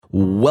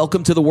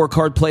Welcome to the Work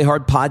Hard, Play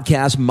Hard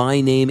podcast. My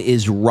name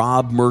is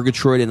Rob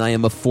Murgatroyd, and I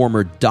am a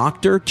former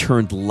doctor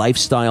turned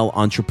lifestyle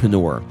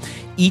entrepreneur.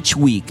 Each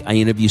week, I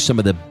interview some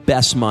of the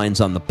best minds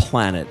on the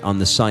planet on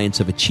the science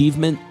of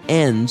achievement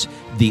and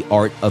the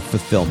art of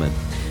fulfillment.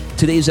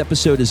 Today's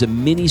episode is a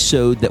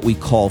mini-sode that we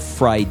call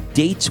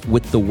Fri-Date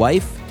with the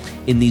Wife.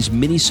 In these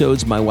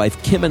mini-sodes, my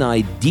wife Kim and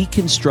I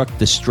deconstruct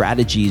the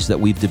strategies that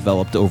we've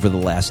developed over the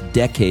last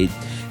decade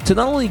to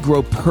not only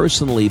grow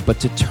personally, but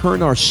to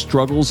turn our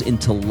struggles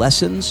into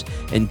lessons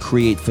and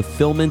create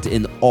fulfillment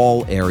in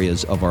all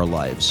areas of our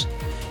lives.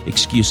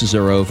 Excuses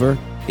are over.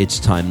 It's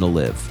time to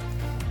live.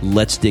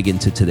 Let's dig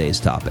into today's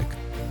topic.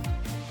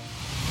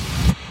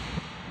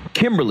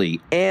 Kimberly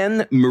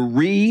Ann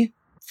Marie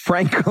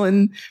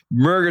Franklin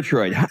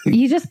Murgatroyd.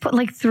 You just put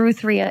threw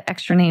three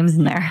extra names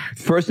in there.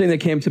 First thing that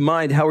came to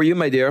mind. How are you,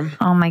 my dear?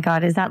 Oh my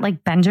God. Is that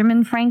like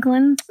Benjamin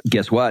Franklin?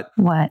 Guess what?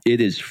 What? It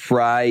is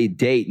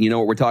Fri-Date. You know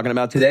what we're talking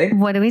about today?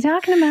 What are we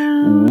talking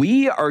about?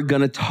 We are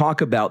going to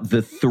talk about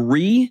the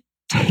 3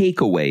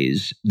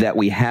 takeaways that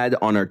we had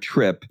on our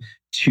trip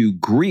to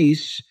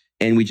Greece.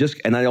 And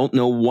I don't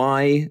know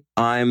why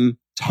I'm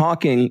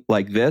talking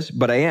like this,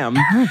 but I am.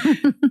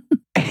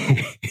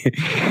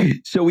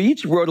 So we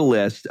each wrote a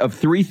list of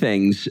 3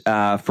 things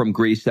from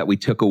Greece that we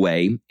took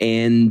away,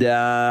 and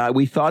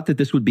we thought that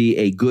this would be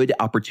a good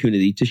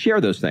opportunity to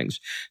share those things.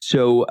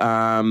 So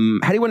how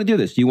do you want to do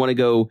this? Do you want to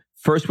go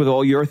first with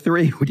all your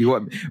 3? Or do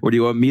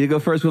you want me to go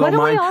first with all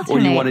mine? Or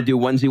do you want to do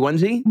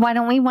onesie? Why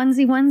don't we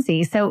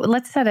onesie? So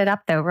let's set it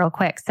up though real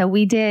quick. So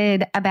we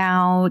did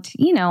about,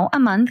 a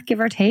month, give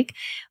or take,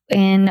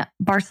 in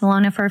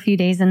Barcelona for a few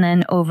days and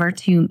then over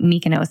to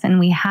Mykonos. And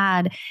we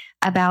had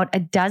about a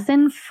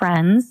dozen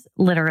friends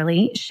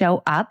literally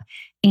show up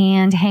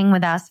and hang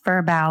with us for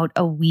about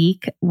a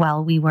week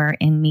while we were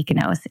in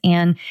Mykonos.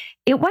 And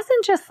it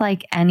wasn't just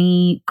like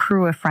any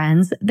crew of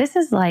friends. This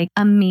is like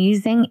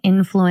amazing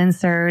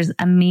influencers,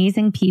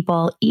 amazing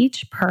people.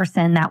 Each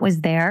person that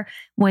was there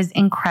was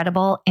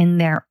incredible in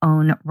their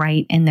own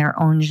right, in their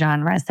own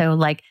genre. So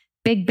like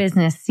big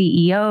business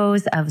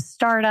CEOs of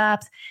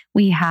startups.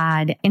 We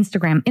had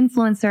Instagram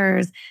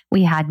influencers.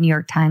 We had New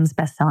York Times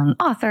bestselling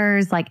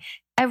authors. Like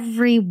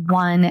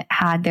everyone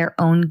had their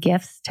own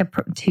gifts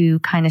to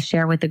kind of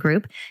share with the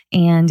group.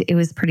 And it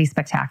was pretty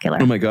spectacular.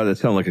 Oh my God, that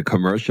sounds like a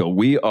commercial.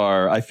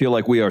 I feel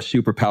like we are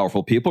super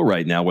powerful people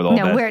right now with all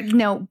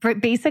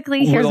that.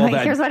 Basically, here's what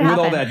happened. With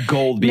all that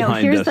gold behind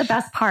us. Here's the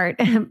best part.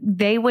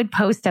 They would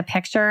post a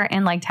picture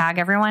and tag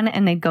everyone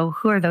and they'd go,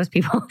 who are those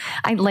people?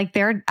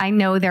 I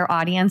know their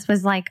audience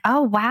was like,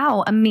 oh,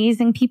 wow,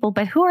 amazing people,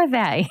 but who are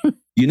they?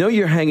 You know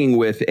you're hanging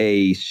with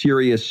a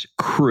serious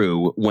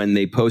crew when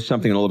they post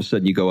something and all of a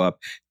sudden you go up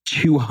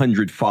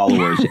 200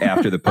 followers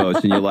after the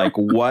post and you're like,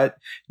 what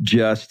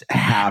just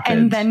happened?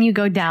 And then you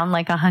go down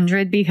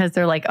 100 because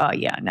they're like, oh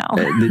yeah, no.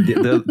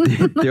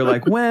 They're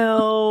like,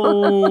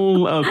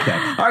 well,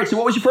 okay. All right. So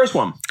what was your first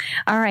one?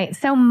 All right.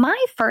 So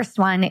my first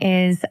one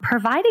is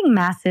providing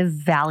massive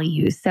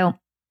value. So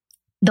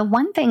the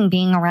one thing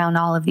being around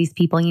all of these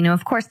people,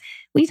 of course,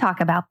 we talk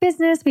about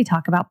business, we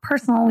talk about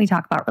personal, we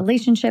talk about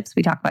relationships,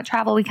 we talk about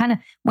travel.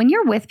 When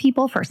you're with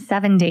people for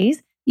 7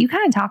 days, you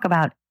kind of talk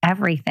about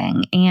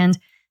everything. And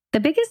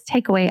the biggest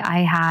takeaway I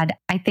had,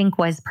 I think,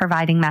 was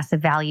providing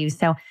massive value.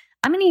 So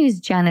I'm going to use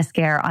Jen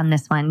Esquer on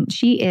this one.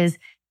 She is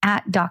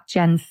at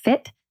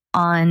DocJenFit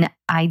on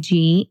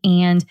IG.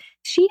 And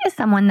she is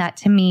someone that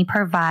to me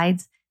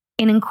provides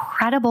an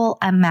incredible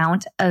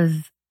amount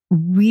of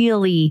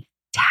really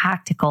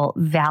tactical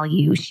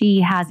value.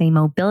 She has a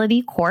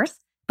mobility course,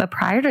 but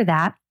prior to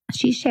that,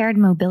 she shared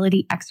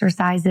mobility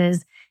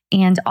exercises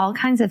and all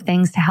kinds of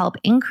things to help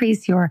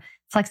increase your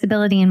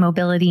flexibility and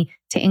mobility,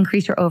 to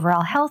increase your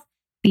overall health.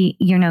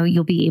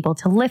 You'll be able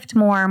to lift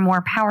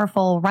more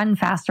powerful, run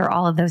faster,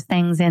 all of those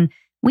things. And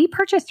we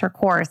purchased her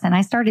course and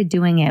I started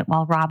doing it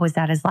while Rob was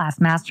at his last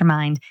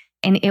mastermind.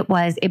 And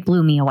it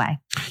blew me away.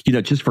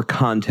 Just for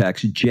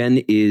context,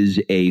 Jen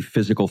is a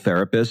physical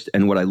therapist.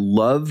 And what I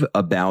love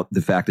about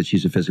the fact that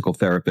she's a physical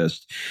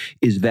therapist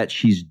is that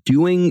she's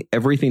doing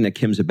everything that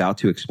Kim's about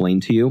to explain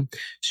to you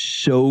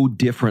so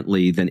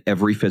differently than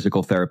every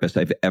physical therapist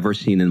I've ever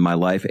seen in my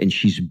life. And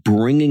she's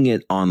bringing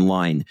it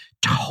online.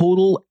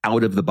 Total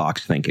out of the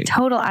box thinking.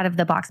 Total out of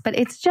the box. But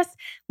it's just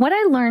what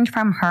I learned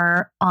from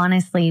her,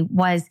 honestly,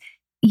 was,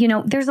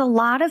 there's a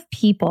lot of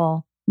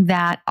people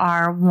that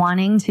are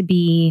wanting to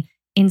be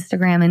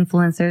Instagram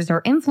influencers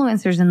or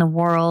influencers in the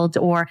world,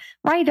 or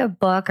write a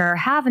book or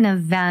have an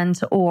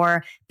event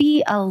or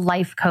be a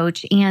life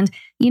coach. And,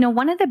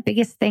 one of the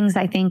biggest things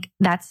I think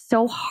that's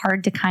so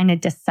hard to kind of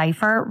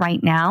decipher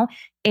right now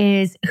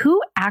is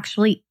who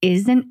actually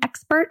is an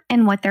expert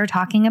in what they're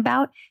talking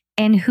about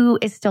and who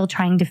is still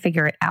trying to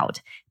figure it out,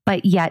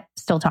 but yet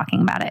still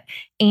talking about it.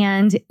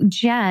 And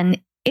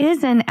Jen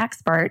is an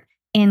expert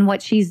in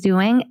what she's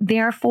doing.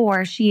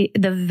 Therefore,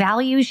 the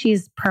value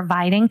she's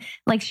providing,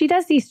 she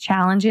does these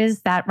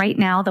challenges that right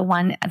now, the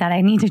one that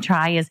I need to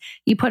try is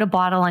you put a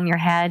bottle on your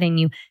head and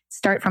you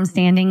start from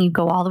standing, you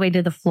go all the way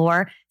to the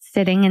floor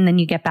sitting and then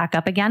you get back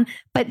up again,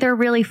 but they're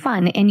really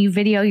fun and you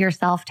video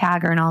yourself,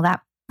 tag her and all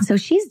that. So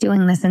she's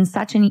doing this in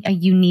such a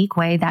unique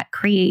way that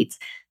creates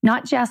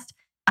not just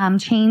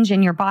change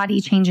in your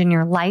body, change in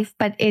your life,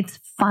 but it's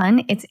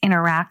fun, it's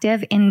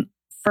interactive. And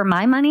for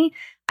my money,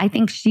 I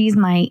think she's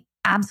my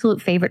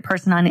absolute favorite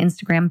person on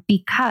Instagram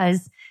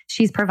because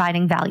she's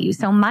providing value.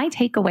 So my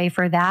takeaway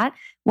for that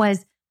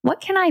was, what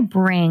can I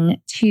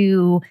bring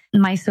to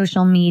my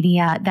social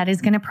media that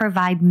is going to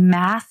provide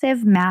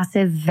massive,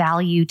 massive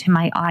value to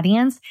my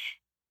audience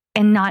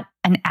and not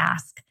an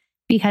ask?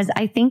 Because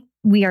I think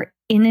we are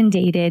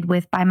inundated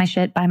with buy my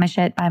shit, buy my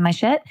shit, buy my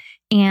shit.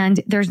 And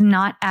there's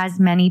not as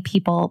many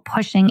people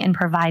pushing and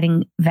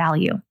providing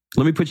value.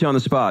 Let me put you on the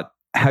spot.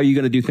 How are you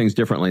going to do things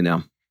differently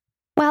now?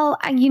 Well,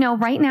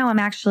 right now I'm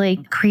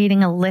actually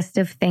creating a list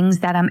of things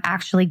that I'm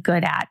actually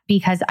good at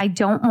because I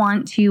don't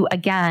want to,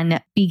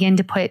 again, begin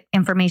to put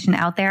information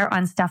out there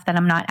on stuff that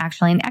I'm not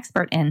actually an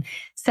expert in.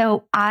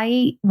 So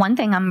one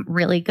thing I'm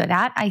really good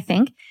at, I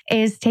think,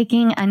 is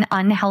taking an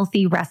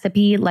unhealthy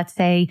recipe, let's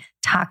say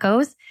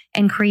tacos,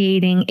 and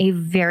creating a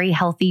very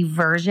healthy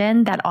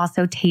version that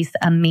also tastes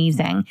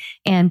amazing.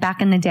 And back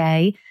in the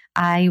day,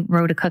 I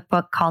wrote a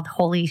cookbook called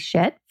Holy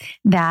Shit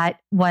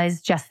that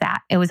was just that.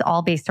 It was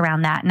all based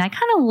around that. And I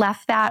kind of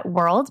left that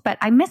world, but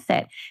I miss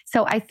it.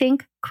 So I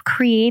think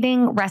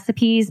creating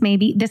recipes,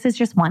 maybe this is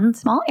just one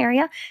small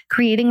area,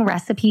 creating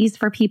recipes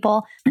for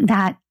people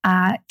that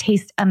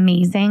taste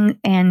amazing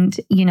and,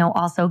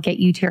 also get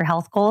you to your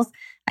health goals.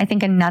 I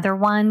think another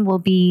one will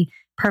be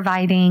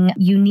providing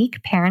unique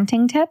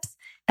parenting tips.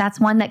 That's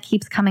one that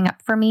keeps coming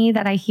up for me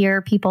that I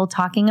hear people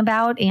talking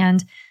about.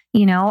 And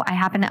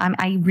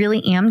I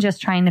really am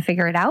just trying to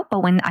figure it out. But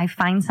when I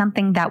find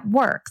something that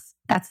works,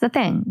 that's the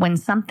thing. When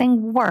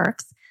something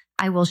works,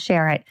 I will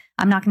share it.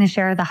 I'm not going to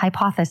share the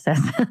hypothesis,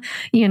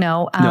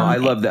 No, I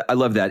love that. I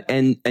love that.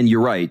 And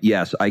you're right.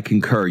 Yes, I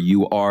concur.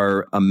 You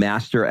are a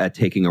master at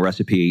taking a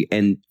recipe.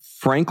 And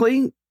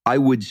frankly, I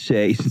would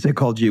say, since I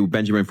called you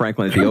Benjamin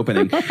Franklin at the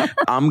opening,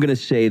 I'm going to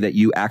say that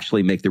you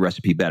actually make the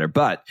recipe better.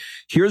 But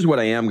here's what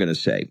I am going to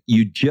say.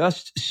 You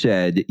just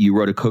said you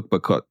wrote a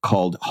cookbook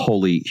called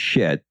Holy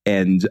Shit.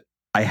 And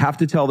I have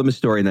to tell them a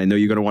story, and I know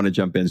you're going to want to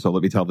jump in, so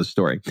let me tell the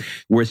story.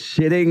 We're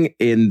sitting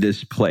in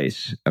this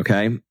place,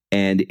 okay?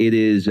 And it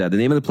is, the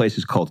name of the place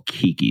is called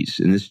Kiki's.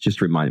 And this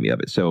just reminded me of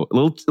it. So a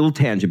little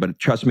tangent, but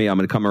trust me, I'm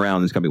going to come around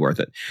and it's going to be worth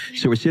it.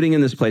 So we're sitting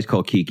in this place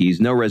called Kiki's,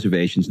 no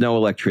reservations, no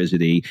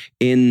electricity,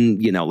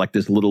 in, like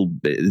this little,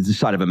 the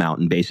side of a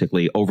mountain,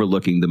 basically,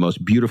 overlooking the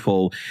most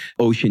beautiful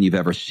ocean you've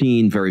ever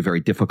seen. Very,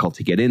 very difficult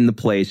to get in the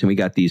place. And we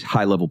got these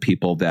high level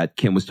people that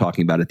Kim was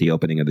talking about at the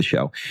opening of the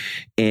show.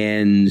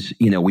 And,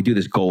 we do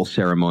this goal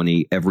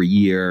ceremony every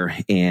year,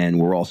 and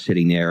we're all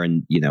sitting there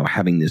and,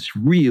 having this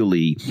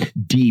really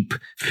deep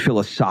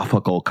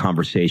philosophical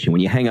conversation.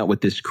 When you hang out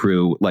with this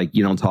crew,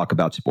 you don't talk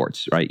about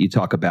sports, right? You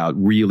talk about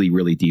really,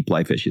 really deep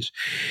life issues.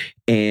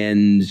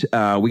 And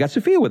we got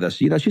Sophia with us.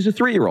 She's a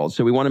 3-year-old.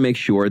 So we want to make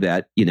sure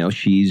that,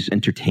 she's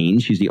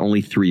entertained. She's the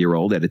only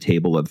 3-year-old at a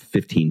table of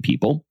 15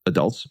 people,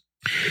 adults.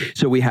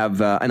 So we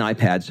have an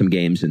iPad, some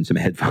games, and some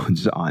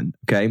headphones on,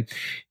 okay?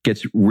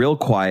 Gets real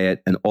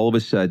quiet, and all of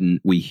a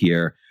sudden we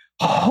hear,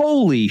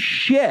 holy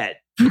shit.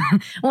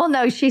 Well,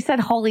 no, she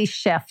said holy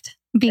shift.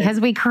 Because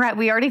we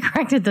already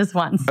corrected this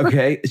once.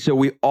 Okay, so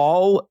we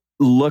all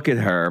look at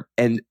her,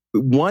 and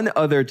one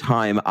other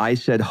time I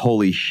said,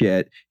 holy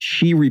shit,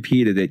 she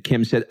repeated it.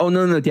 Kim said, oh,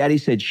 no, daddy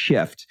said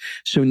shift.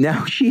 So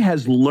now she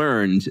has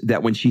learned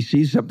that when she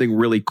sees something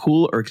really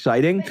cool or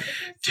exciting,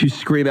 to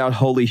scream out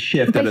holy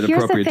shift at an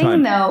appropriate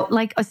time. Though,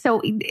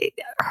 so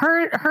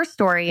her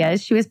story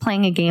is she was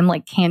playing a game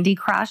like Candy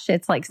Crush.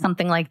 It's like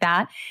something like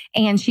that.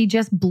 And she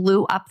just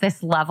blew up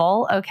this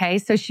level. Okay,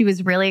 so she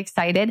was really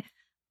excited.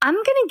 I'm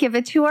going to give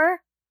it to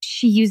her.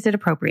 She used it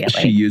appropriately.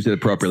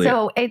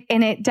 So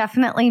it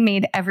definitely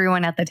made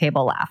everyone at the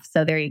table laugh.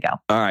 So there you go.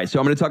 All right. So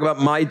I'm going to talk about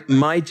my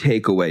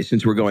takeaway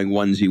since we're going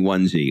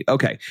onesie.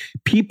 Okay.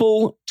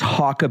 People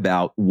talk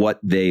about what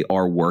they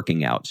are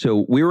working out.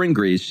 So we were in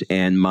Greece,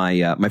 and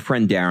my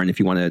friend Darren, if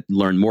you want to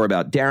learn more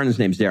about Darren, his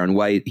name's Darren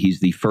White.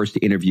 He's the first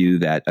interview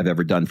that I've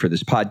ever done for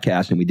this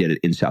podcast, and we did it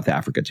in South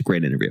Africa. It's a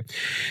great interview.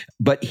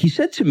 But he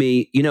said to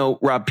me,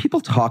 Rob, people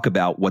talk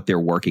about what they're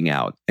working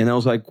out. And I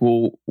was like,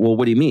 well,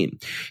 what do you mean?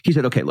 He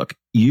said, okay, look,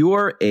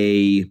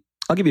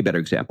 I'll give you a better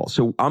example.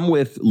 So I'm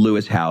with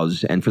Lewis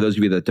Howes. And for those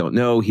of you that don't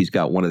know, he's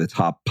got one of the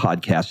top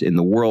podcasts in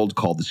the world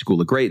called The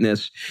School of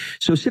Greatness.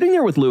 So sitting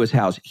there with Lewis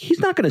Howes, he's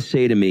not going to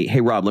say to me,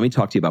 hey, Rob, let me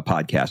talk to you about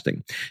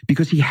podcasting,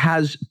 because he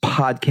has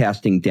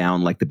podcasting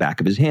down like the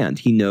back of his hand.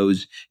 He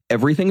knows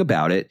everything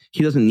about it.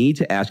 He doesn't need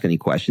to ask any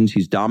questions.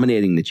 He's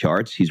dominating the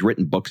charts. He's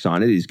written books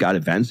on it. He's got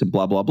events and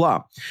blah, blah,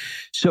 blah.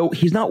 So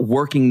he's not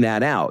working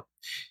that out.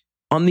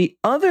 On the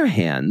other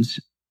hand,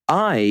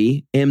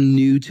 I am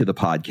new to the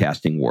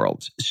podcasting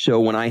world.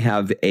 So when I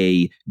have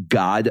a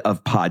god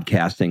of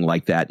podcasting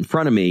like that in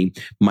front of me,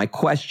 my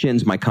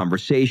questions, my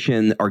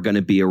conversation are going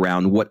to be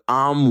around what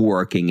I'm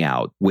working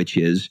out, which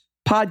is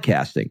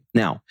podcasting.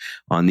 Now,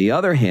 on the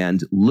other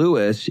hand,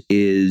 Lewis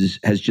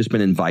has just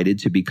been invited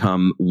to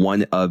become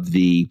one of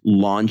the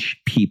launch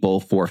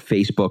people for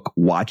Facebook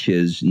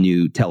Watch's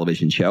new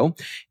television show.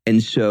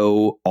 And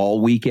so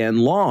all weekend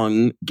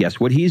long,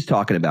 guess what he's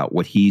talking about?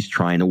 What he's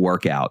trying to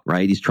work out,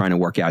 right? He's trying to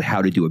work out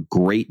how to do a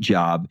great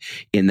job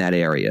in that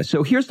area.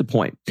 So here's the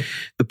point.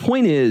 The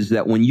point is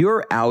that when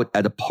you're out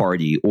at a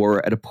party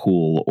or at a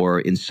pool or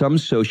in some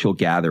social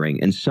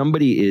gathering and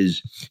somebody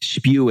is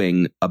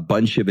spewing a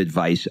bunch of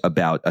advice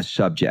about a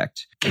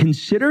subject,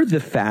 consider the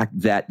fact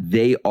that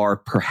they are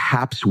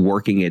perhaps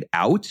working it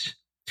out.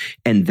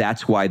 And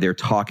that's why they're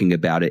talking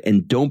about it.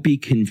 And don't be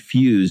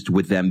confused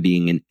with them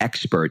being an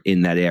expert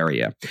in that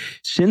area.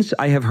 Since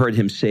I have heard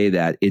him say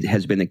that, it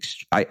has been,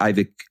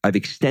 I've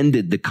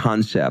extended the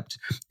concept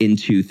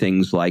into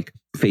things like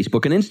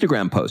Facebook and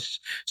Instagram posts.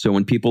 So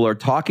when people are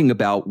talking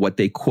about what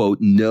they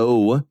quote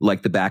know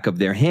like the back of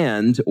their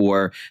hand,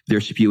 or they're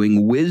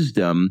spewing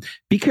wisdom,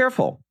 be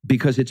careful,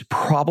 because it's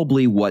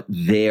probably what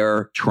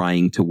they're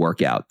trying to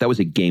work out. That was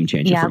a game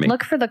changer for me.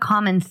 Look for the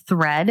common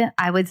thread,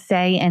 I would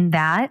say, in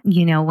that,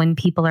 when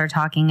people are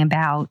talking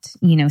about,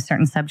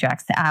 certain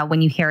subjects,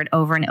 when you hear it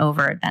over and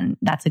over, then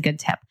that's a good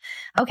tip.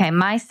 Okay,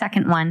 my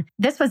second one,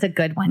 this was a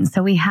good one.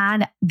 So we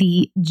had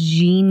the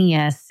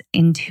genius,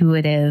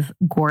 intuitive,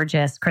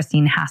 gorgeous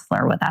Christine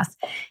Hassler with us.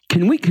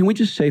 Can we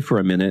just say for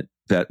a minute,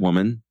 that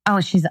woman? Oh,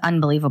 she's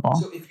unbelievable.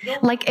 So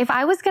if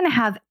I was going to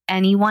have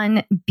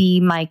anyone be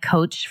my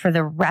coach for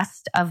the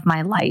rest of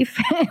my life,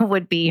 it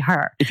would be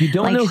her. If you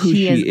don't know who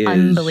she is,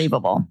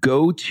 unbelievable.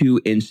 Go to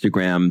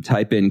Instagram,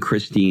 type in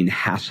Christine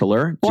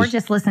Hassler. Or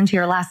just listen to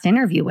your last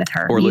interview with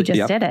her. You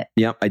just did it.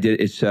 Yep, I did.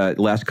 It's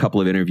last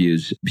couple of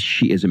interviews.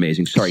 She is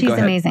amazing. Sorry, go ahead.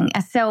 She's amazing.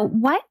 So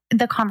what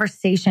the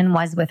conversation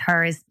was with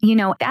her is,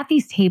 at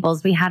these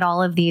tables, we had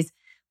all of these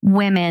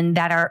women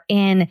that are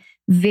in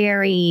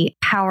very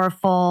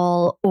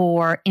powerful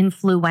or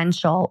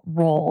influential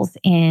roles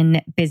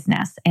in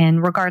business.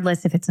 And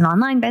regardless if it's an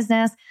online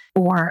business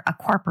or a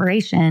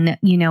corporation,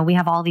 we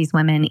have all these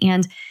women.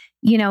 And,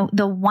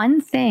 the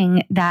one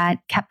thing that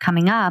kept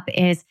coming up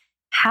is,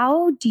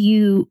 how do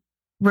you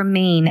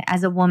remain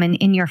as a woman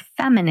in your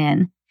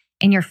feminine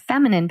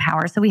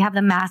power? So we have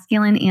the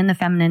masculine and the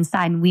feminine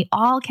side, and we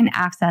all can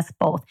access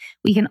both.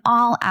 We can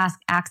all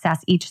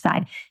access each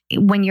side.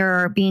 When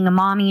you're being a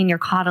mommy and you're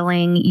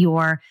coddling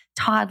your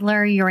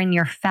toddler, you're in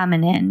your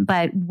feminine.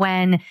 But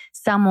when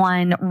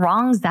someone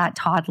wrongs that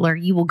toddler,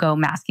 you will go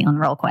masculine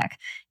real quick.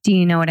 Do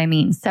you know what I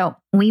mean? So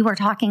we were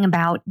talking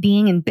about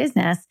being in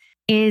business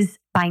is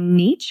by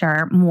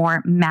nature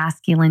more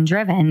masculine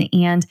driven.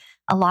 And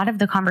a lot of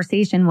the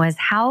conversation was,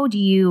 how do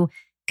you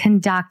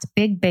conduct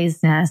big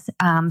business,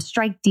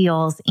 strike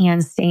deals,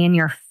 and stay in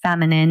your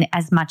feminine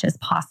as much as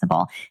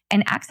possible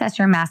and access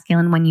your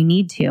masculine when you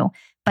need to,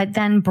 but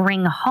then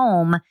bring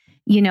home,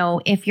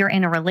 if you're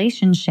in a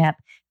relationship,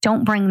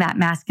 don't bring that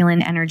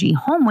masculine energy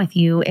home with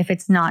you if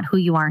it's not who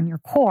you are in your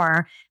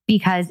core,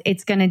 because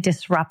it's going to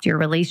disrupt your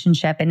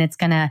relationship and it's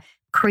going to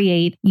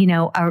create,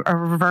 a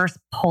reverse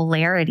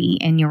polarity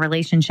in your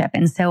relationship.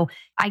 And so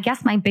I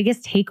guess my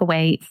biggest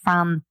takeaway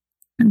from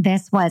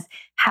this was,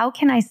 how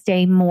can I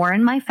stay more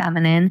in my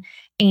feminine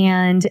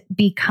and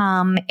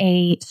become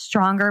a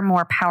stronger,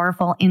 more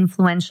powerful,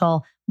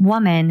 influential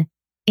woman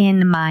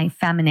in my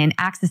feminine,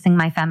 accessing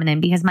my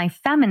feminine, because my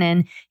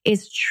feminine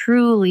is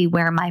truly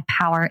where my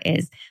power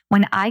is.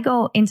 When I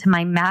go into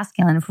my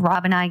masculine, if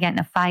Rob and I get in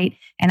a fight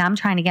and I'm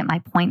trying to get my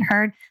point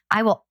heard,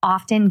 I will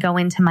often go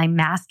into my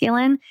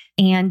masculine,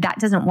 and that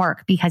doesn't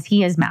work because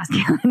he is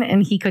masculine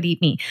and he could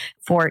eat me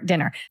for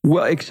dinner.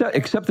 Well,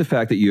 except the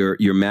fact that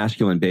your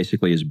masculine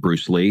basically is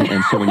Bruce Lee,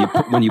 and so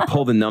when you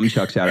pull the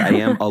nunchucks out, I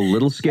am a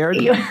little scared.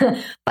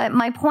 But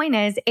my point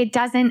is, it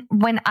doesn't.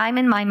 When I'm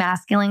in my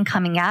masculine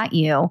coming at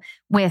you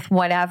with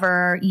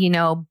whatever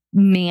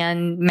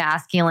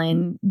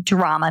masculine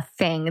drama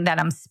thing that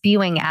I'm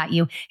spewing at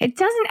you, it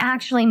doesn't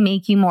actually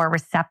make you more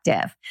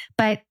receptive.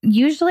 But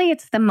usually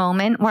it's the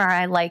moment where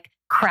I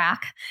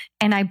crack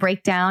and I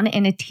break down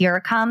and a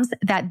tear comes,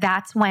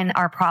 that's when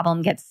our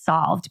problem gets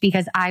solved,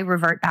 because I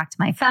revert back to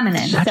my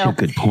feminine. Such a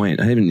good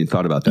point. I haven't even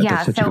thought about that.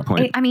 Yeah, that's such a good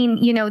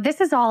point.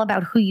 This is all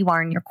about who you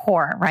are in your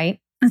core, right?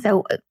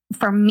 So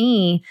for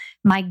me,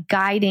 my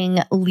guiding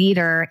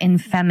leader in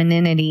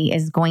femininity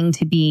is going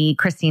to be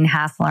Christine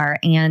Hassler.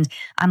 And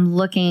I'm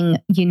looking,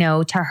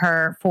 to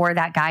her for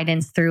that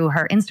guidance through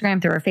her Instagram,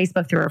 through her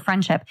Facebook, through her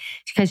friendship,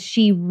 because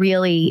she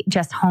really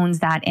just hones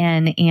that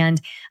in.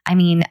 And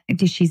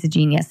she's a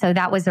genius. So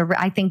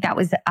I think that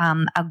was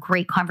a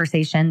great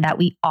conversation that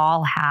we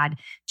all had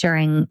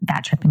during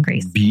that trip in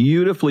Greece.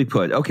 Beautifully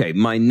put. Okay.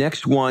 My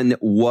next one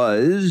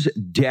was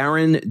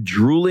Darren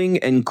drooling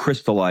and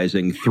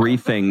crystallizing 3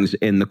 things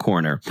in the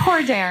corner.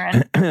 Poor Darren.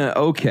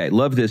 Okay.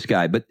 Love this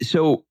guy. But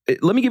so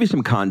let me give you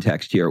some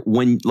context here.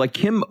 When, like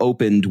Kim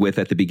opened with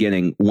at the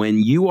beginning,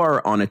 when you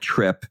are on a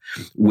trip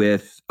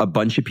with a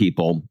bunch of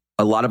people,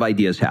 a lot of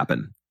ideas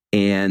happen.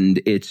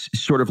 and it's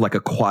sort of like a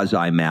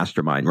quasi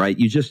mastermind, right?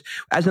 You just,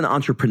 as an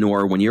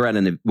entrepreneur, when you're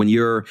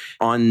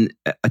on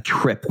a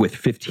trip with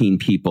 15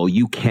 people,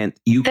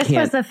 this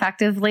was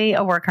effectively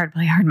a work hard,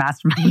 play hard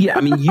mastermind. Yeah,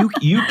 I mean,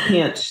 you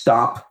can't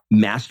stop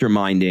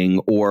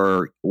masterminding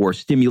or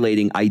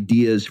stimulating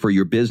ideas for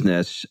your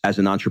business as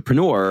an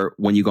entrepreneur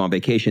when you go on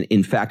vacation.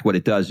 In fact, what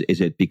it does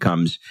is it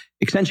becomes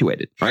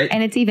accentuated, right?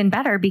 And it's even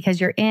better because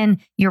you're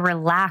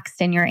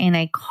relaxed and you're in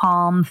a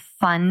calm,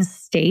 fun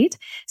state.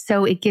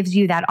 So it gives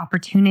you that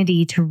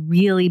opportunity to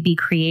really be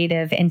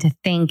creative and to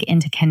think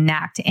and to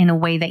connect in a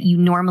way that you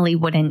normally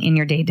wouldn't in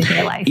your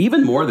day-to-day life.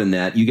 Even more than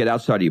that, you get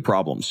outside of your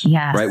problems.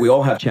 Yes. Right? We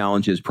all have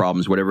challenges,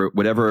 problems,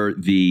 whatever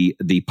the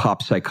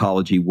pop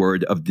psychology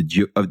word of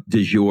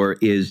du jour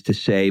is to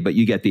say, but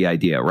you get the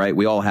idea, right?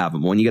 We all have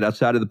them. When you get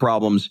outside of the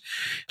problems,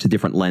 it's a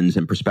different lens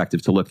and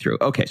perspective to look through.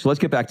 Okay, so let's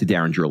get back to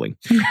Darren Drooling.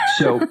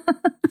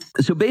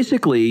 So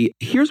basically,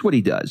 here's what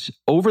he does.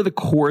 Over the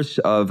course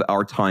of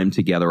our time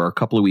together, or a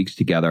couple of weeks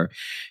together,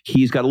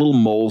 he's got a little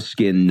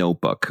moleskin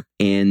notebook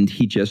and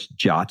he just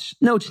jots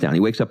notes down. He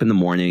wakes up in the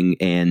morning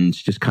and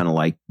just kind of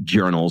like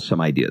journals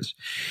some ideas.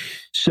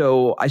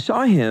 So I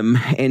saw him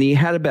and he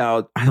had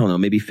about, I don't know,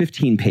 maybe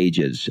 15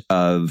 pages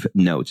of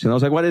notes. And I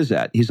was like, what is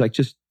that? He's like,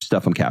 just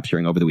stuff I'm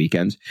capturing over the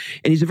weekends.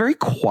 And he's a very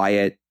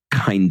quiet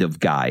kind of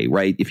guy,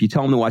 right? If you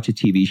tell him to watch a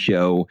TV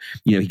show,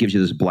 he gives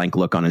you this blank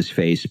look on his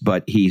face,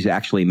 but he's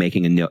actually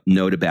making a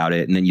note about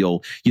it. And then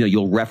you'll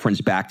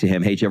reference back to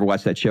him, hey, did you ever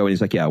watch that show? And he's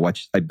like, yeah,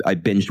 I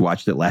binge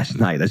watched it last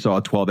night. I saw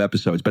 12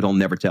 episodes, but I'll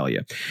never tell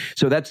you.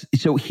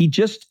 So he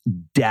just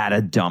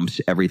data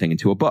dumps everything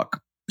into a book.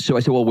 So I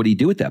said, well, what do you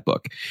do with that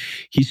book?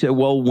 He said,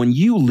 well, when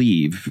you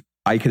leave,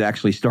 I could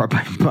actually start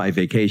my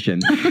vacation.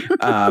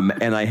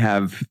 And I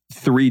have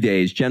 3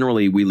 days.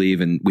 Generally, we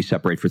leave and we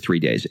separate for 3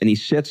 days. And he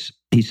sits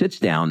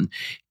down,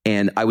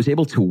 and I was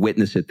able to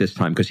witness it this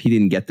time because he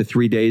didn't get the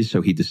 3 days.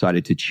 So he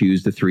decided to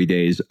choose the 3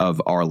 days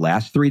of our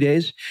last 3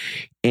 days.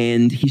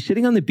 And he's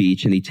sitting on the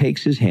beach and he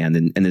takes his hand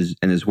and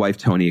his wife,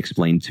 Tony,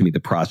 explained to me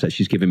the process.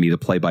 She's giving me the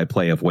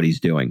play-by-play of what he's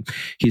doing.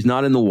 He's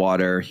not in the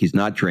water. He's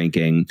not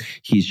drinking.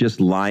 He's just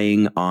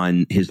lying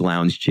on his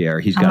lounge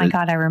chair. Oh my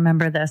God, I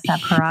remember this at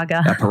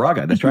Paraga. At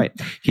Paraga, that's right.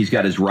 He's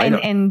got his right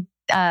and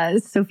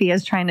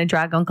Sophia's trying to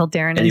drag Uncle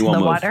Darren into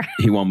the water.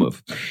 He won't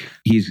move.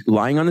 He's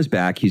lying on his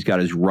back. He's got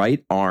his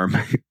right arm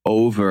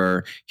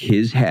over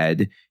his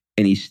head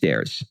and he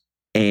stares.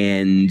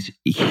 And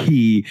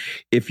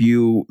if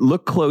you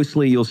look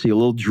closely, you'll see a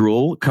little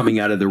drool coming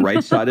out of the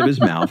right side of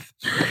his mouth.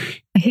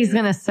 He's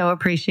going to so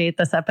appreciate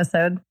this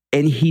episode.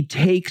 And he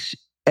takes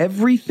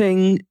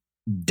everything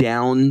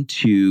down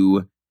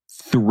to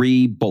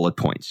 3 bullet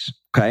points.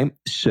 Okay.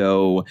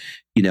 So,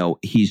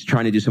 he's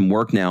trying to do some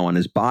work now on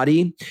his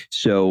body.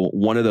 So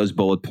one of those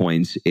bullet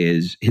points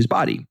is his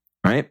body.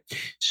 Right.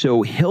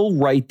 So he'll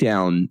write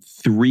down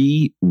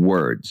 3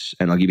 words,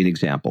 and I'll give you an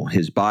example.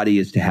 His body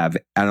is to have,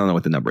 I don't know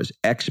what the number is,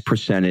 X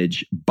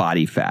percentage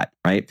body fat.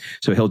 Right.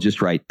 So he'll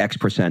just write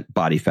X%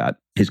 body fat.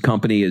 His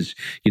company is,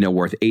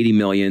 worth 80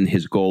 million.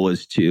 His goal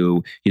is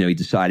to, he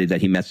decided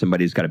that he met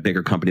somebody who's got a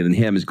bigger company than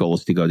him. His goal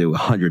is to go to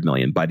 100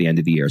 million by the end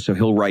of the year. So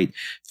he'll write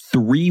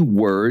 3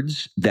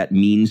 words that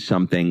mean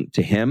something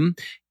to him.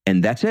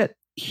 And that's it.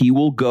 He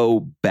will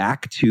go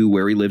back to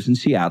where he lives in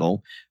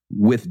Seattle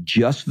with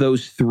just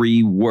those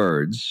 3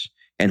 words,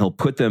 and he'll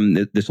put them,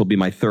 this will be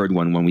my third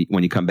one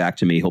when you come back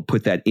to me, he'll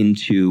put that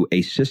into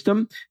a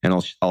system, and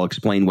I'll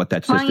explain what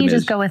that system is. Why don't you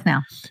just go with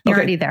now? You're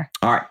already there.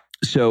 All right.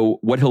 So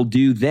what he'll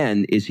do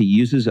then is he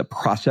uses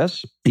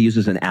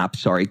an app,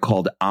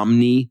 called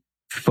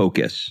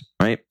OmniFocus,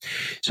 right?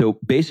 So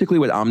basically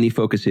what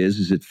OmniFocus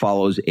is it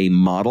follows a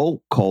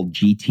model called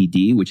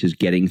GTD, which is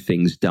Getting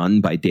Things Done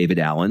by David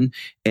Allen.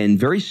 And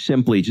very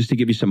simply, just to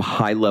give you some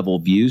high level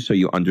views so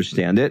you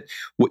understand it,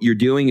 what you're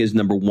doing is,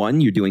 number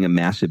one, you're doing a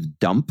massive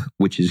dump,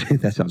 which is,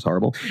 that sounds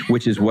horrible,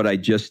 which is what I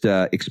just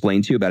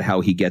explained to you about how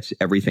he gets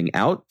everything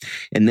out.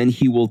 And then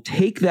he will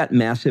take that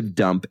massive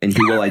dump and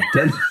he will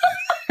identify...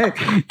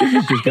 This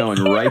is just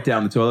going right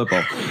down the toilet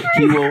bowl.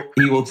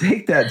 He will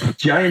take that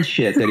giant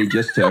shit that he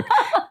just took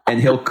and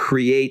he'll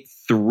create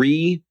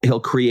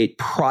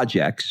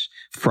projects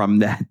from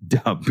that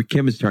dump.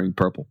 Kim is turning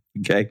purple.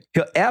 Okay.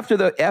 After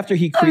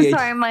he creates. I'm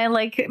sorry, my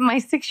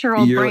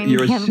 6-year-old brain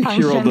you're can't a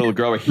 6-year-old function. little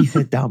girl. He's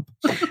a dump.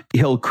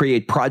 He'll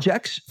create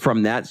projects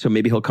from that. So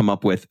maybe he'll come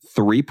up with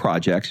 3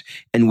 projects.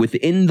 And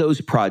within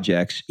those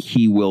projects,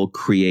 he will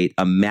create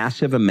a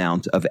massive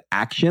amount of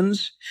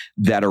actions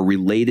that are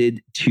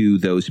related to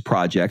those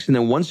projects. And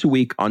then once a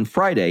week on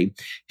Friday,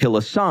 he'll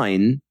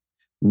assign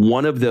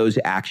one of those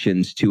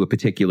actions to a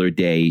particular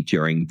day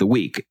during the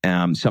week.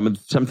 Some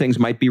things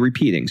might be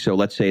repeating. So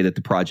let's say that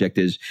the project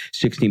is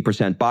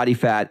 16% body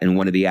fat, and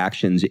one of the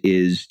actions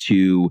is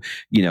to,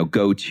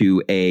 go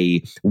to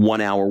a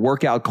 1-hour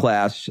workout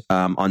class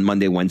on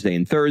Monday, Wednesday,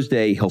 and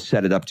Thursday. He'll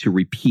set it up to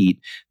repeat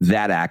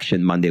that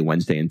action Monday,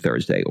 Wednesday, and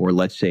Thursday. Or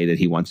let's say that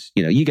he wants,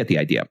 you get the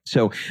idea.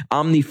 So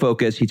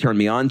OmniFocus, he turned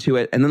me on to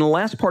it. And then the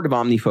last part of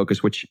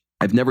OmniFocus, which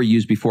I've never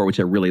used before, which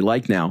I really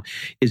like now,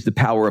 is the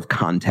power of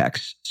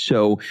context.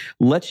 So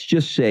let's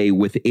just say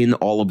within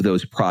all of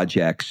those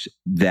projects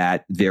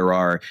that there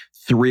are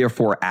 3 or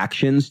 4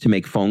 actions to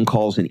make phone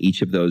calls in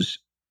each of those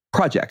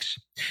projects.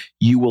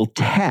 You will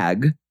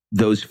tag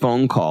those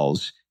phone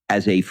calls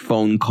as a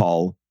phone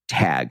call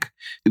tag,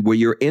 where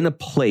you're in a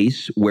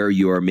place where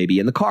you're maybe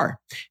in the car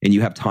and you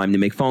have time to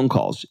make phone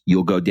calls.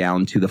 You'll go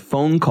down to the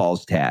phone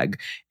calls tag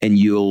and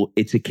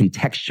it's a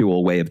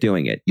contextual way of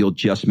doing it. You'll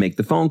just make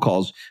the phone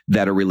calls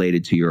that are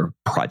related to your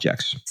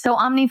projects. So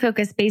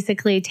OmniFocus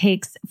basically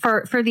takes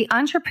for the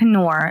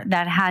entrepreneur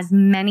that has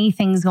many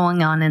things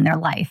going on in their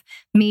life,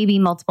 maybe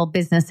multiple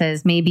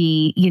businesses,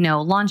 maybe,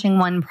 launching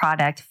one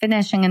product,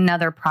 finishing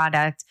another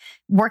product,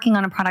 working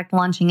on a product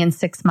launching in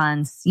 6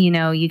 months,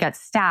 you got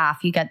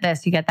staff, you got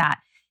this, you got that.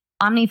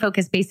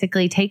 OmniFocus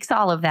basically takes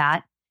all of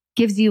that,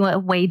 gives you a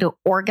way to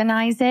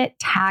organize it,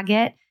 tag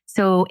it,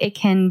 so it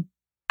can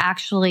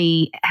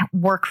actually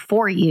work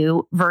for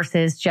you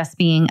versus just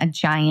being a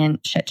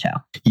giant shit show.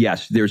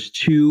 Yes, there's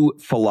 2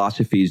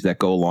 philosophies that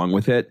go along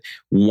with it.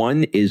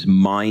 One is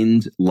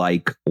mind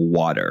like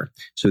water.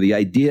 So the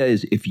idea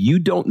is if you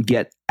don't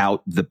get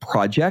out the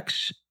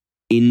projects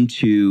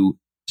into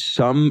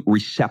some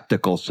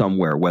receptacle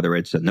somewhere, whether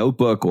it's a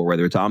notebook or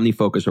whether it's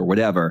OmniFocus or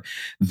whatever,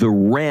 the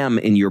RAM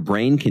in your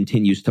brain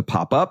continues to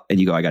pop up and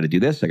you go, I got to do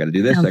this, I got to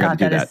do this, I got to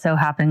do that. That is so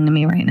happening to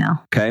me right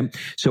now. Okay.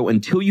 So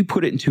until you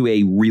put it into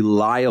a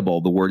reliable,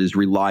 the word is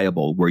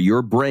reliable, where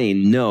your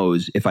brain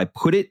knows if I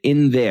put it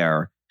in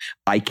there,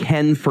 I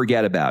can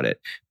forget about it.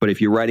 But if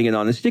you're writing it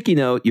on a sticky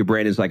note, your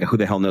brain is like, who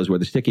the hell knows where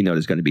the sticky note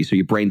is going to be? So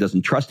your brain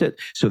doesn't trust it.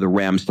 So the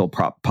RAM still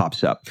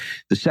pops up.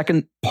 The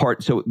second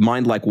part, so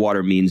mind like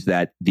water means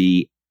that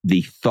the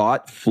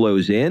thought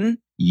flows in,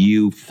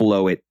 you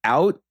flow it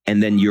out,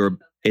 and then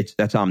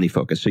that's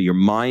OmniFocus. So your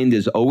mind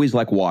is always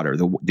like water.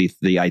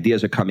 The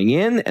ideas are coming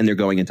in and they're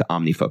going into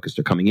OmniFocus.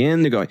 They're coming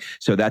in, they're going.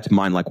 So that's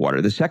mind like water.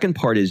 The second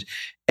part is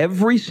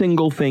every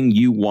single thing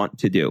you want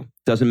to do,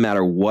 doesn't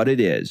matter what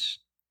it is,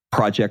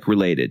 project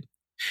related,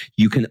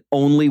 you can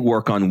only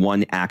work on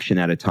one action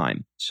at a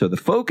time. So the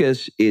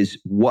focus is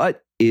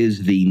what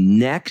is the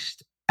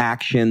next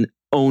action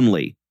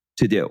only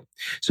to do.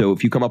 So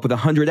if you come up with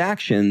 100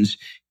 actions,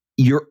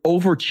 you're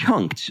over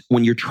chunked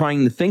when you're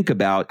trying to think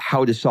about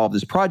how to solve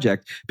this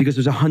project because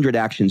there's 100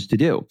 actions to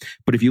do.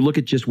 But if you look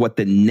at just what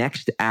the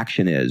next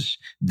action is,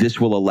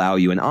 this will allow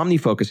you. And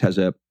OmniFocus has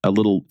a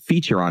little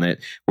feature on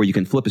it where you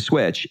can flip a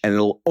switch and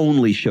it'll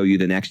only show you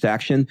the next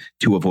action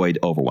to avoid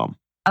overwhelm.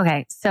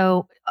 Okay.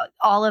 So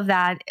all of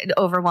that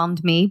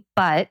overwhelmed me,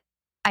 but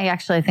I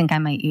actually think I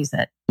might use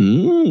it.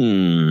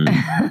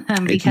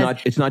 It's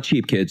not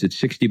cheap, kids. It's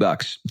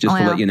 $60 just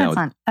to let you know.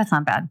 That's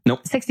not bad.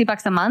 Nope.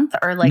 $60 a month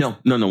or like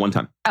No, one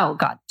time. Oh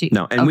God. Geez.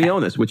 No, and we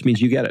own this, which means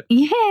you get it.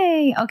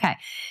 Yay. Okay.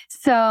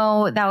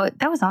 So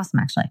that was awesome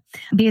actually,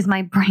 because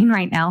my brain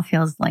right now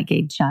feels like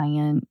a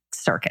giant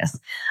circus,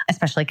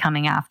 especially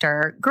coming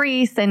after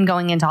Greece and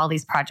going into all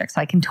these projects.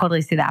 So I can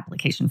totally see the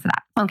application for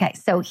that. Okay.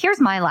 So here's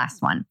my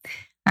last one.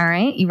 All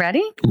right. You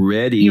ready?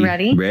 Ready. You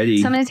ready?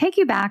 Ready. So I'm going to take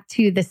you back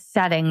to the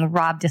setting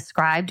Rob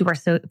described where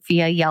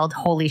Sophia yelled,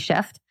 "Holy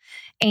shift."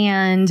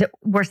 And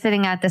we're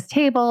sitting at this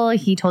table.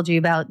 He told you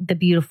about the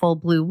beautiful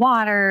blue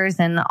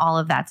waters and all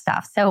of that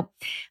stuff. So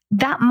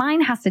that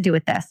mine has to do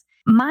with this.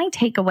 My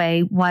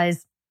takeaway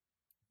was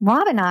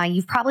Rob and I,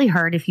 you've probably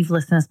heard if you've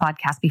listened to this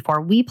podcast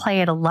before, we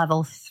play at a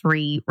level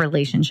 3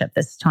 relationship.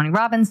 This is Tony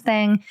Robbins'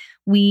 thing.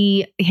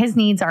 His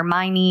needs are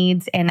my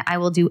needs, and I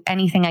will do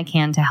anything I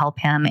can to help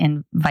him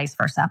and vice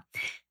versa.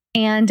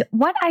 And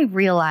what I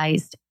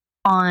realized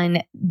on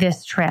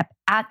this trip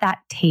at that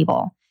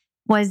table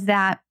was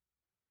that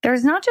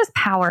there's not just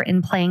power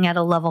in playing at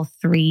a level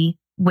 3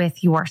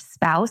 with your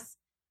spouse.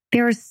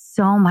 There's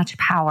so much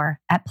power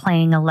at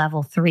playing a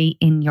level 3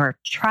 in your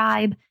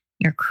tribe,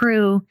 your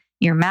crew,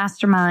 your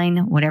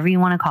mastermind, whatever you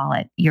want to call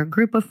it, your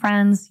group of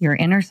friends, your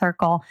inner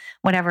circle,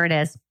 whatever it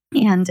is.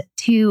 And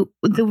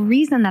the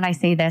reason that I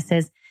say this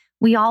is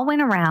we all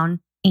went around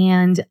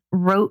and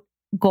wrote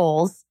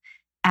goals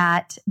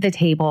at the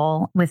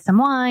table with some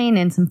wine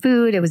and some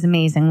food. It was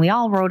amazing. We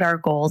all wrote our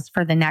goals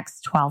for the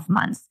next 12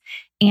 months.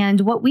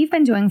 And what we've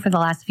been doing for the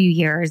last few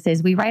years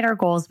is we write our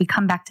goals. We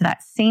come back to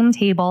that same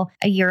table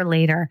a year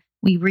later.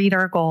 We read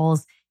our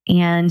goals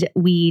and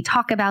we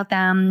talk about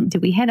them.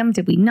 Did we hit them?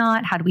 Did we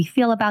not? How do we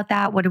feel about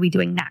that? What are we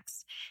doing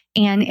next?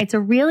 And it's a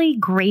really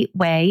great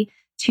way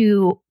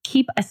to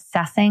keep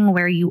assessing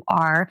where you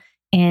are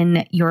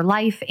in your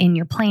life, in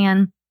your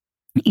plan.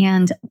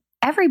 And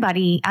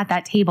everybody at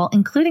that table,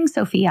 including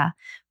Sophia,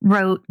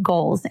 wrote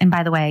goals. And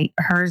by the way,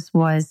 hers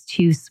was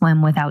to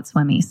swim without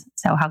swimmies.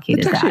 So how cute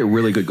is that? That's actually a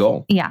really good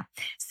goal. Yeah.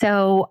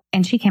 So,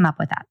 and she came up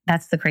with that.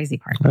 That's the crazy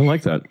part. I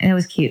like that. And it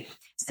was cute.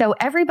 So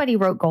everybody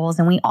wrote goals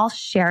and we all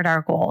shared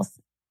our goals,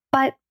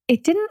 but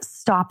it didn't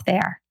stop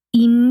there.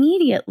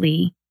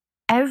 Immediately,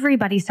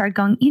 everybody started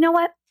going, you know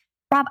what,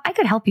 Rob, I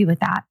could help you with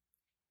that.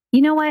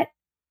 You know what,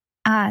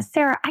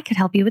 Sarah, I could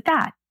help you with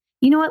that.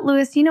 You know what,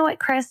 Lewis, you know what,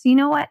 Chris, you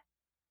know what,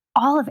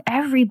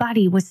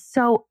 everybody was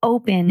so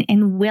open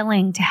and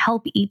willing to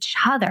help each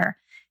other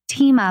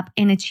team up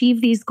and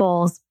achieve these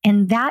goals.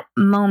 And that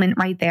moment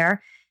right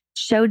there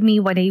showed me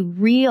what a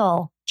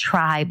real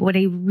tribe, what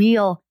a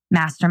real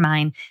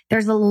mastermind.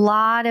 There's a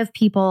lot of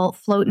people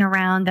floating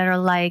around that are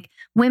like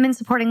women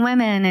supporting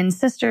women and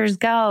sisters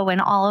go and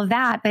all of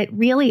that. But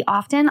really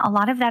often, a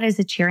lot of that is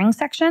a cheering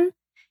section.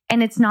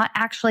 And it's not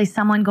actually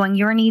someone going,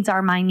 your needs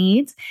are my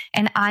needs.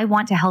 And I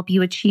want to help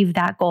you achieve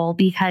that goal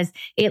because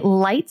it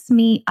lights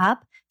me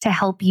up to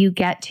help you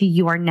get to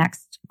your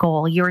next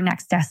goal, your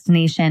next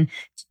destination,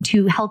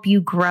 to help you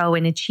grow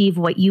and achieve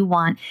what you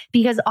want.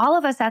 Because all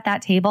of us at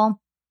that table,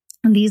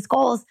 these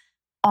goals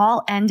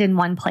all end in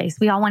one place.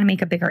 We all want to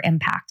make a bigger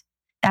impact.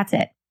 That's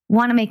it. We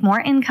want to make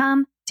more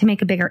income to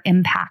make a bigger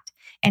impact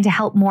and to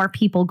help more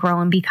people grow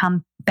and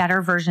become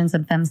better versions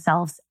of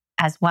themselves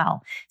as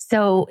well.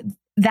 So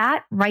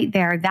that right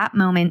there, that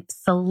moment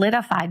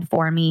solidified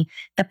for me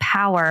the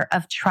power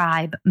of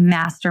tribe,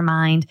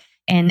 mastermind,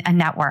 and a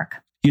network.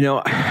 You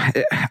know,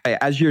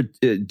 as you're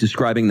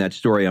describing that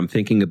story, I'm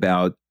thinking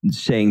about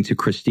saying to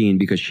Christine,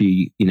 because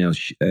she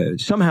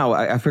somehow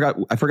I forgot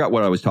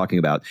what I was talking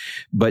about,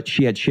 but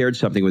she had shared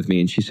something with me,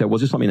 and she said, "Well,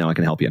 just let me know, I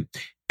can help you."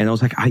 And I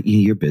was like,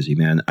 "You're busy,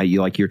 man.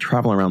 You're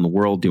traveling around the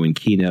world doing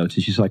keynotes."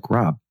 And she's like,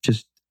 "Rob,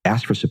 just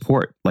ask for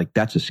support. Like,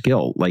 that's a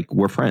skill. Like,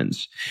 we're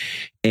friends."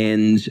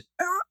 And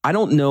I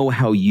don't know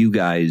how you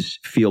guys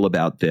feel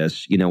about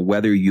this,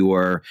 whether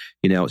you're,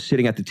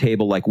 sitting at the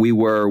table like we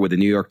were with a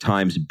New York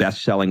Times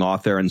best-selling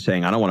author and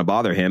saying, I don't want to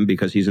bother him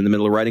because he's in the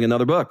middle of writing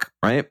another book,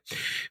 right?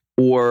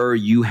 Or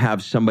you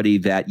have somebody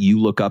that you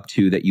look up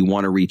to that you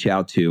want to reach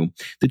out to.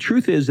 The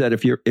truth is that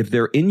if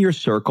they're in your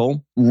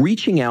circle,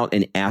 reaching out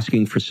and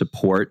asking for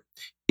support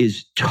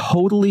is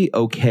totally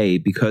okay,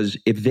 because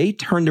if they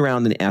turned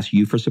around and asked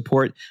you for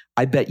support,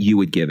 I bet you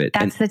would give it.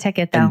 That's the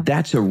ticket, though. And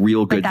that's a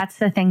real good... But that's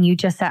the thing you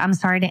just said. I'm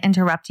sorry to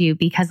interrupt you,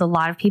 because a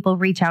lot of people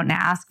reach out and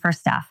ask for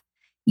stuff.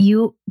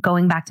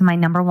 Going back to my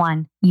number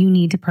one, you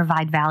need to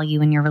provide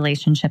value in your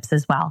relationships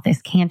as well.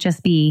 This can't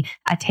just be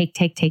a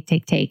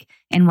take.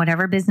 In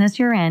whatever business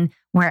you're in,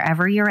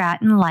 wherever you're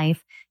at in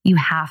life, you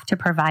have to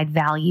provide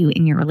value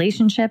in your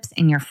relationships,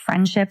 in your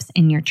friendships,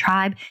 in your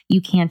tribe. You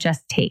can't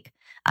just take.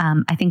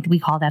 I think we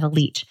call that a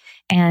leech.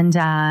 And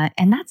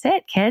that's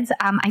it, kids.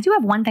 I do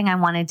have one thing I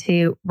wanted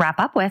to wrap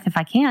up with, if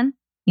I can.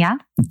 Yeah?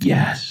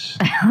 Yes.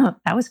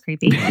 That was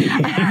creepy.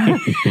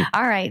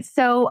 All right.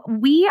 So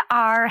we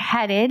are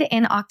headed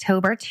in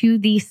October to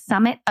the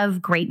Summit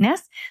of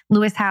Greatness.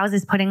 Lewis Howes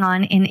is putting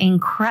on an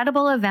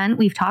incredible event.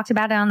 We've talked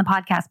about it on the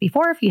podcast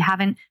before. If you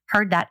haven't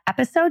heard that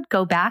episode,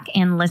 go back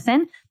and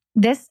listen.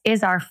 This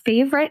is our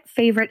favorite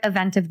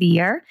event of the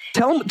year.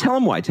 Tell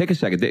them why. Take a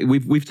second.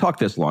 We've talked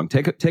this long.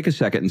 Take a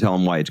second and tell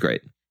them why it's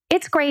great.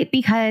 It's great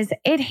because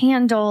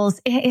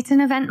it's an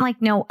event like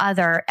no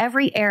other.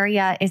 Every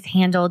area is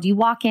handled. You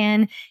walk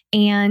in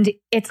and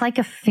it's like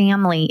a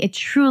family. It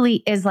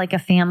truly is like a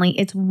family.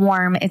 It's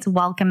warm. It's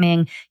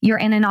welcoming. You're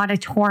in an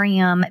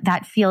auditorium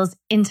that feels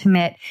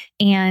intimate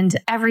and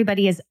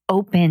everybody is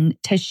open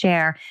to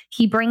share.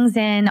 He brings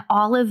in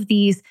all of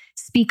these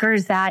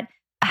speakers that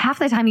half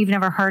the time you've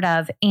never heard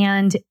of,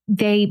 and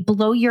they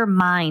blow your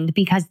mind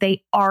because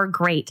they are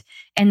great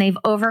and they've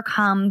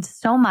overcome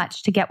so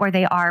much to get where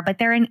they are, but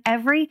they're in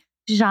every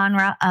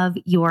genre of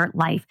your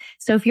life.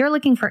 So if you're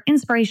looking for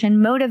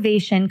inspiration,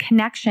 motivation,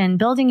 connection,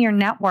 building your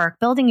network,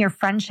 building your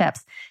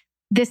friendships,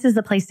 this is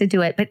the place to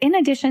do it. But in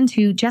addition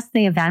to just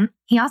the event,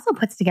 he also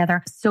puts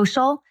together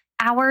social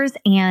hours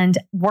and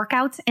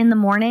workouts in the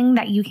morning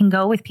that you can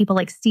go with people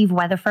like Steve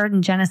Weatherford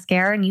and Jenna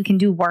Scare, and you can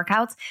do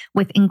workouts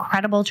with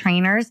incredible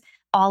trainers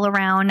all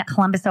around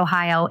Columbus,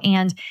 Ohio.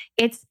 And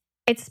it's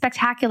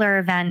spectacular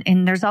event.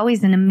 And there's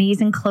always an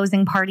amazing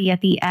closing party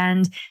at the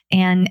end.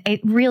 And it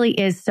really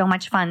is so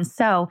much fun.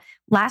 So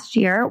last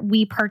year,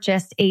 we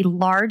purchased a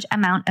large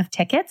amount of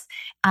tickets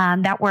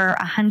that were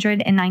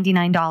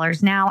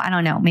 $199. Now, I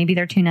don't know, maybe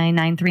they're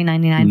 $299,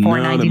 $399, $499.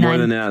 No, they're more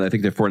than that. I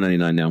think they're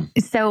 $499 now.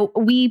 So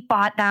we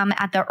bought them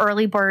at the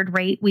early bird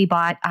rate. We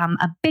bought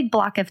a big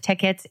block of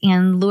tickets,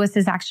 and Lewis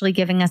is actually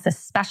giving us a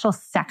special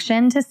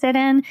section to sit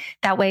in.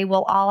 That way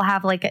we'll all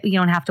have you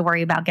don't have to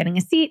worry about getting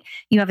a seat.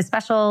 You have a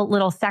special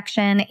little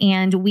section,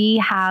 and we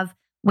have,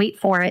 wait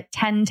for it,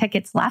 10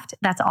 tickets left.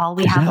 That's all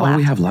we have left. All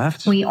we have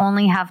left? We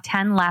only have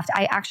 10 left.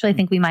 I actually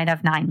think we might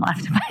have 9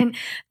 left, but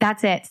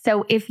that's it.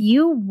 So if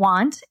you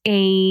want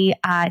a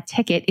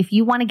ticket, if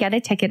you want to get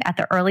a ticket at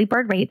the early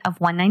bird rate of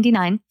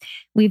 $199,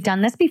 we've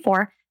done this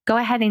before. Go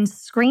ahead and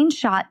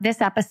screenshot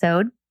this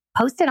episode,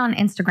 post it on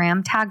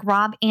Instagram, tag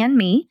Rob and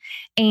me,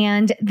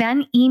 and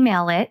then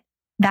email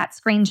that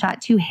screenshot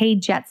to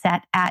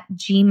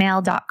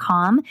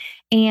heyjetset@gmail.com.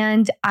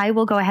 And I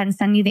will go ahead and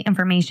send you the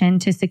information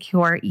to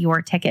secure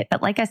your ticket.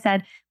 But like I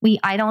said,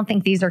 I don't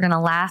think these are going to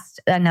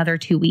last another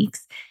 2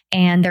 weeks,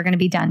 and they're going to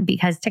be done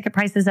because ticket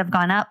prices have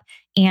gone up.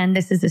 And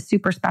this is a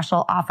super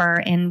special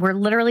offer. And we're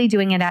literally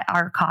doing it at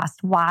our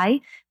cost. Why?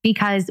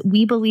 Because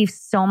we believe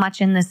so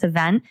much in this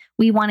event.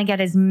 We want to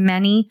get as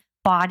many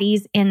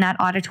bodies in that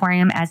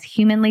auditorium as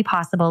humanly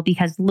possible,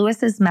 because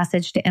Lewis's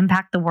message to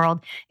impact the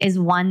world is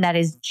one that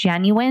is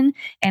genuine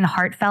and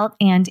heartfelt.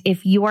 And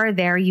if you are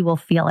there, you will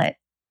feel it.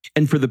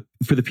 And for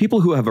the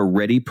people who have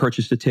already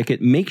purchased a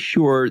ticket, make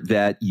sure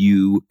that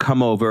you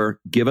come over,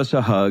 give us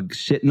a hug,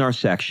 sit in our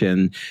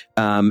section,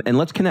 and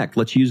let's connect.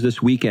 Let's use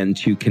this weekend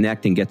to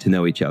connect and get to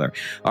know each other.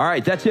 All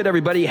right, that's it,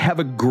 everybody. Have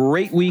a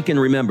great week. And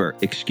remember,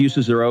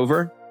 excuses are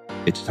over.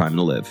 It's time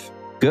to live.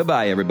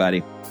 Goodbye,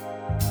 everybody.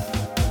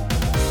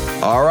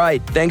 All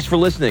right, thanks for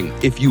listening.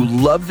 If you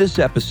love this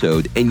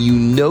episode and you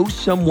know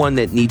someone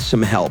that needs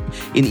some help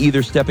in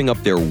either stepping up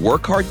their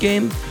work hard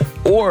game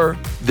or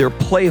their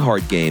play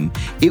hard game,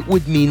 it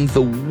would mean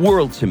the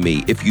world to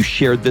me if you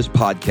shared this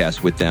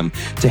podcast with them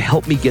to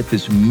help me get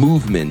this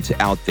movement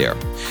out there.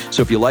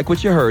 So if you like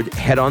what you heard,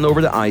 head on over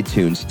to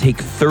iTunes, take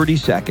 30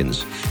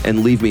 seconds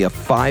and leave me a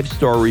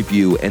 5-star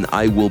review, and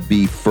I will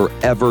be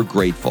forever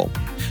grateful.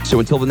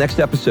 So until the next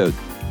episode,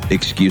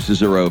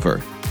 excuses are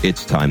over.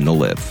 It's time to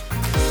live.